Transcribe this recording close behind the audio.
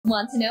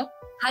Want to know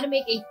how to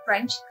make a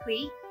French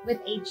cleat with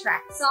a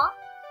track saw?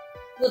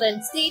 Well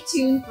then stay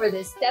tuned for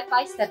this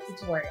step-by-step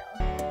tutorial.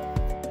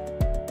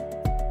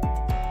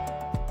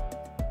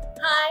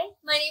 Hi,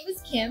 my name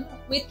is Kim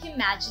with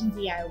Kimagine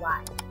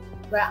DIY,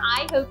 where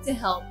I hope to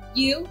help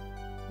you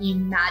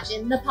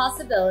imagine the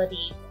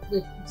possibilities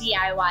with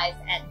DIYs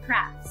and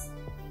crafts.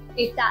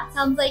 If that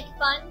sounds like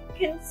fun,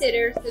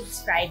 consider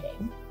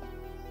subscribing.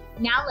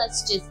 Now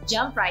let's just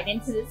jump right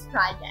into this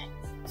project.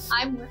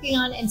 I'm working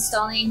on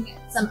installing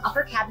some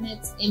upper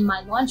cabinets in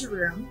my laundry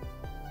room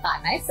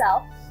by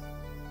myself.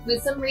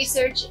 With some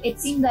research, it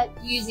seemed that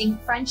using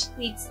French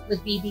cleats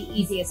would be the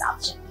easiest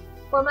option.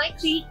 For my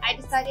cleat, I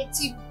decided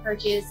to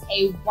purchase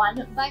a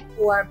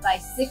 1x4 by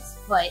 6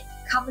 foot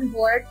common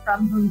board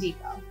from Home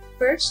Depot.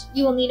 First,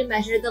 you will need to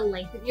measure the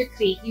length of your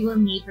cleat you will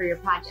need for your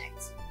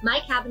project. My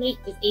cabinet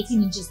is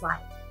 18 inches wide.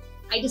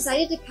 I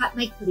decided to cut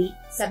my cleat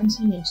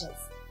 17 inches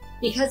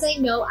because I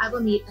know I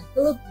will need a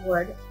pillow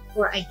board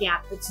for a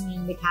gap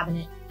between the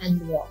cabinet and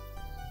the wall.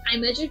 I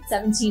measured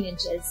 17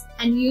 inches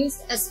and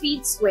used a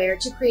speed square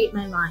to create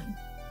my line.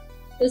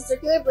 The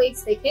circular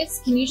blade's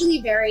thickness can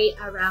usually vary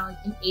around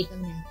 1/8 of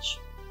an inch.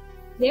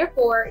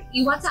 Therefore,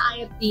 you want to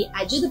eye up the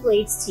edge of the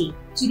blade's teeth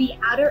to the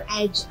outer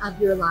edge of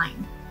your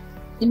line.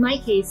 In my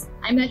case,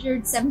 I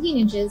measured 17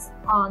 inches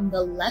on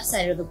the left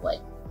side of the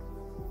wood,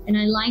 and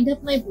I lined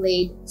up my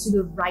blade to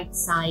the right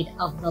side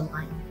of the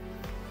line.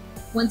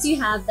 Once you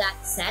have that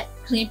set,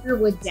 clamp your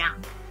wood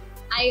down.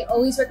 I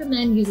always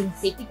recommend using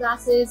safety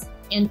glasses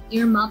and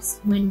earmuffs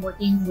when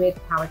working with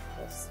power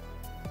tools.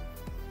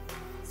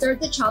 Start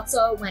the chop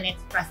saw when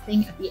it's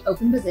resting at the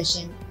open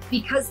position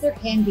because there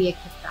can be a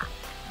kickback.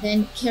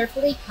 Then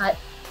carefully cut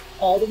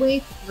all the way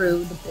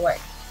through the board.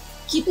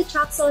 Keep the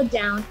chop saw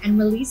down and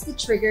release the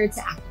trigger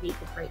to activate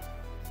the brake.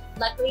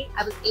 Luckily,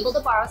 I was able to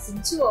borrow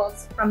some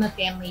tools from a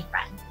family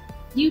friend.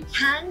 You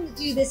can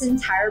do this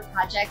entire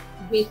project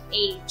with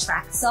a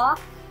track saw,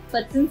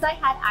 but since I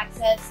had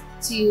access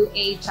to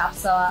a chop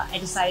saw, I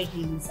decided to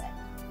use it.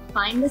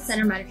 Find the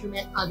center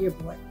measurement of your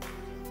board.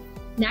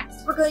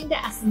 Next, we're going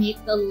to estimate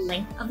the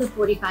length of the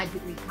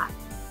 45-degree cut.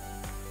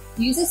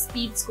 Use a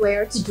speed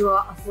square to draw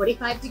a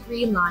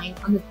 45-degree line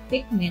on the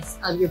thickness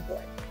of your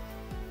board.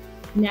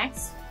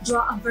 Next,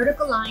 draw a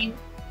vertical line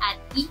at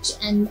each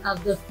end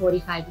of the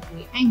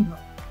 45-degree angle.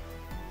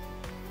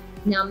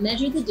 Now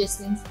measure the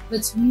distance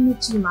between the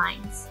two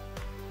lines.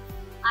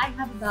 I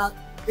have about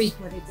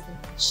 3/4 of an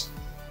inch.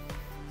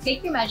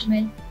 Take your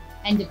measurement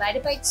and divide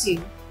it by 2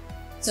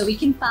 so we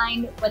can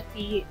find what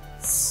the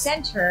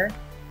center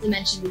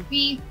dimension would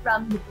be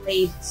from the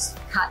blade's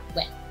cut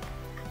width.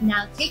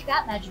 Now take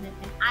that measurement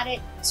and add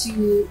it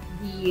to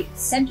the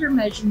center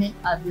measurement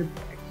of your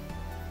board.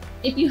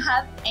 If you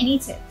have any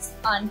tips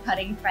on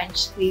cutting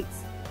French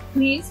cleats,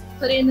 please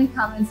put it in the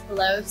comments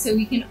below so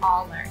we can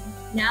all learn.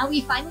 Now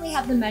we finally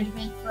have the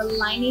measurement for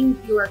lining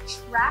your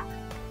track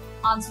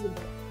onto the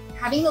board,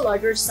 having the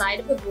larger side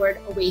of the board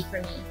away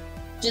from me,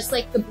 just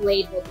like the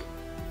blade will be.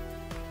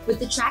 With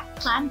the track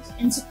clamped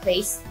into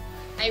place,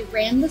 I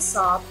ran the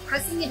saw,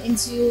 pressing it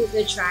into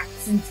the track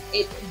since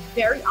it's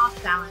very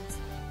off balance,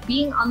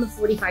 being on the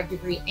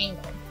 45-degree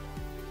angle.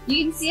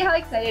 You can see how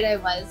excited I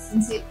was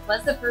since it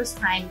was the first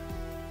time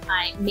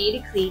I made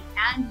a cleat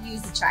and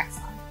used the track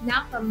saw.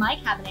 Now for my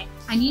cabinet,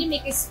 I need to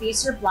make a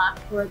spacer block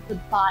for the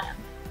bottom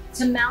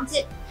to mount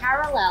it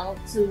parallel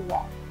to the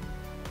wall.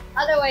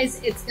 Otherwise,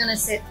 it's gonna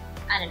sit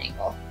at an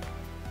angle.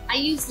 I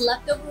used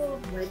leftover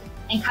wood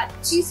and cut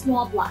 2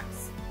 small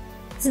blocks.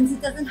 Since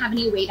it doesn't have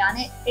any weight on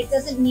it, it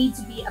doesn't need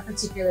to be a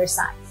particular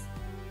size,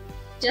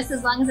 just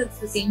as long as it's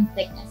the same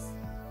thickness,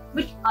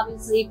 which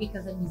obviously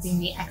because I'm using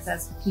the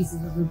excess pieces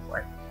of wood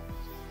board.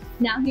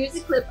 Now here's a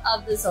clip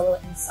of the solo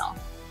install.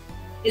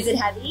 Is it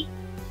heavy?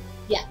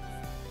 Yes.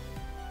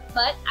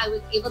 But I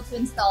was able to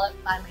install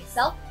it by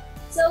myself,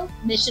 so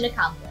mission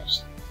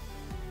accomplished.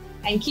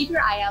 And keep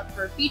your eye out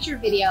for a future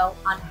video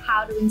on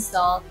how to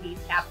install these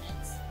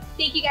cabinets.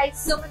 Thank you guys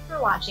so much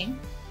for watching.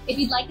 If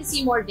you'd like to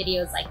see more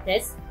videos like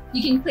this,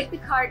 you can click the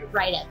card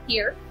right up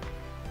here,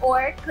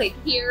 or click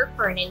here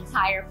for an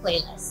entire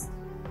playlist.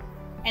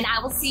 And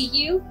I will see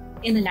you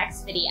in the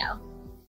next video.